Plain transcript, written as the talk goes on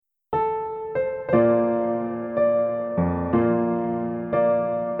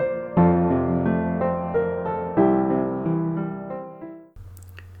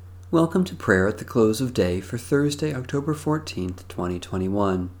Welcome to prayer at the close of day for Thursday, October 14th,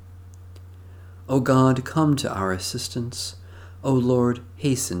 2021. O God, come to our assistance. O Lord,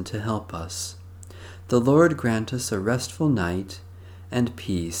 hasten to help us. The Lord grant us a restful night and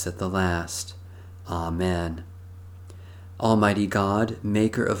peace at the last. Amen. Almighty God,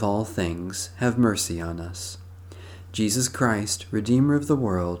 maker of all things, have mercy on us. Jesus Christ, Redeemer of the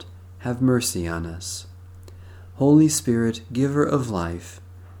world, have mercy on us. Holy Spirit, giver of life,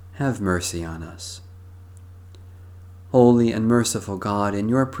 have mercy on us. Holy and merciful God, in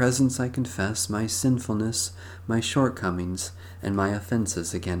your presence I confess my sinfulness, my shortcomings, and my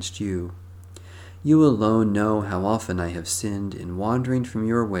offenses against you. You alone know how often I have sinned in wandering from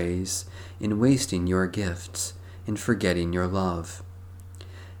your ways, in wasting your gifts, in forgetting your love.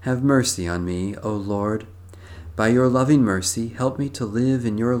 Have mercy on me, O Lord. By your loving mercy, help me to live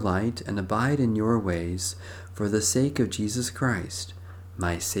in your light and abide in your ways, for the sake of Jesus Christ,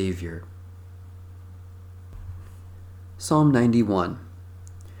 my Savior. Psalm 91.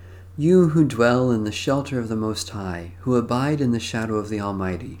 You who dwell in the shelter of the Most High, who abide in the shadow of the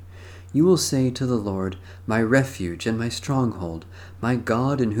Almighty, you will say to the Lord, my refuge and my stronghold, my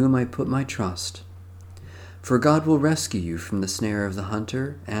God in whom I put my trust. For God will rescue you from the snare of the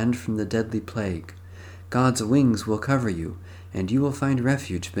hunter and from the deadly plague. God's wings will cover you, and you will find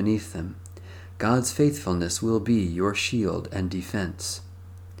refuge beneath them. God's faithfulness will be your shield and defense.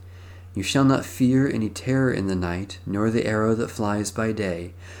 You shall not fear any terror in the night, nor the arrow that flies by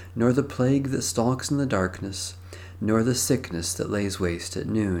day, nor the plague that stalks in the darkness, nor the sickness that lays waste at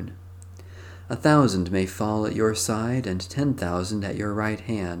noon. 1,000 may fall at your side, and 10,000 at your right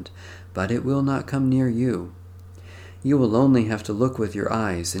hand, but it will not come near you. You will only have to look with your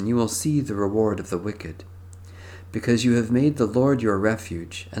eyes, and you will see the reward of the wicked. Because you have made the Lord your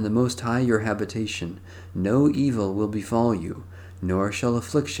refuge, and the Most High your habitation, no evil will befall you, nor shall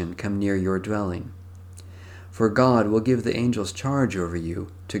affliction come near your dwelling. For God will give the angels charge over you,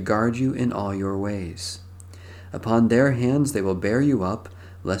 to guard you in all your ways. Upon their hands they will bear you up,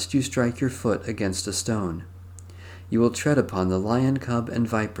 lest you strike your foot against a stone. You will tread upon the lion cub and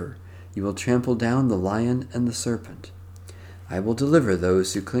viper. You will trample down the lion and the serpent. I will deliver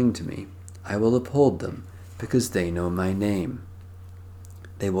those who cling to me. I will uphold them, because they know my name.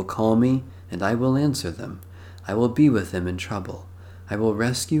 They will call me, and I will answer them. I will be with them in trouble. I will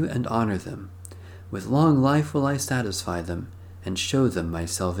rescue and honor them. With long life will I satisfy them, and show them my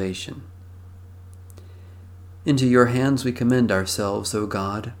salvation. Into your hands we commend ourselves, O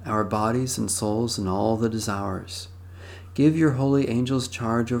God, our bodies and souls and all that is ours. Give your holy angels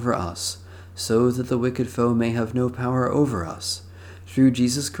charge over us, so that the wicked foe may have no power over us, through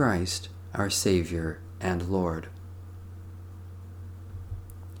Jesus Christ, our Savior and Lord.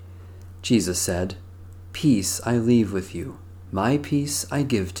 Jesus said, Peace I leave with you, my peace I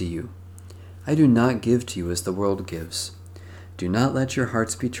give to you. I do not give to you as the world gives. Do not let your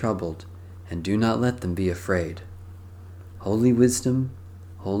hearts be troubled, and do not let them be afraid. Holy wisdom,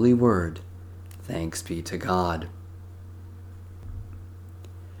 holy word, thanks be to God.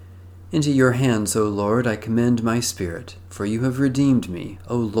 Into your hands, O Lord, I commend my spirit, for you have redeemed me,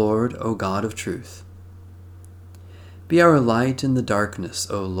 O Lord, O God of truth. Be our light in the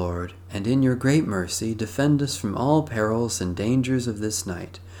darkness, O Lord, and in your great mercy defend us from all perils and dangers of this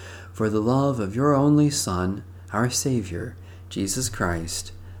night, for the love of your only Son, our Savior, Jesus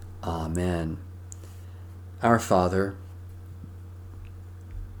Christ. Amen. Our Father,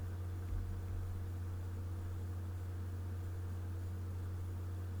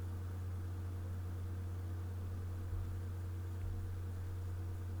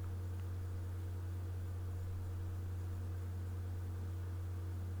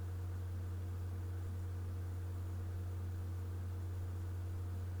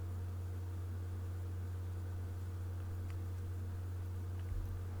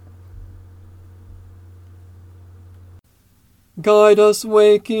 guide us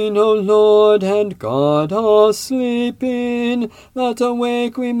waking, O Lord, and guard us sleeping, that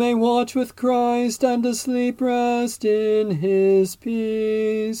awake we may watch with Christ, and asleep rest in his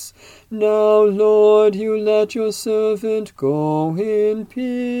peace. Now, Lord, you let your servant go in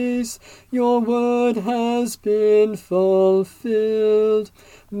peace. Your word has been fulfilled.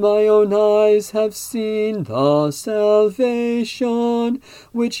 My own eyes have seen the salvation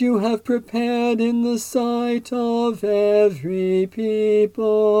which you have prepared in the sight of every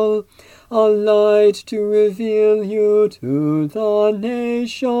people, a light to reveal you to the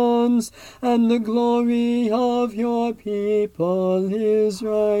nations, and the glory of your people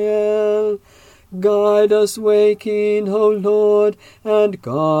Israel. Guide us waking, O Lord, and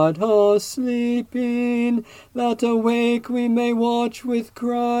guard us sleeping, that awake we may watch with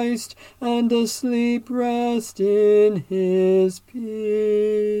Christ, and asleep rest in his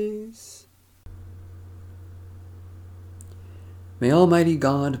peace. May Almighty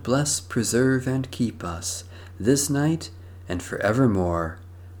God bless, preserve, and keep us this night and forevermore.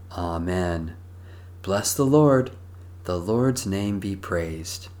 Amen. Bless the Lord's name be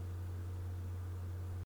praised.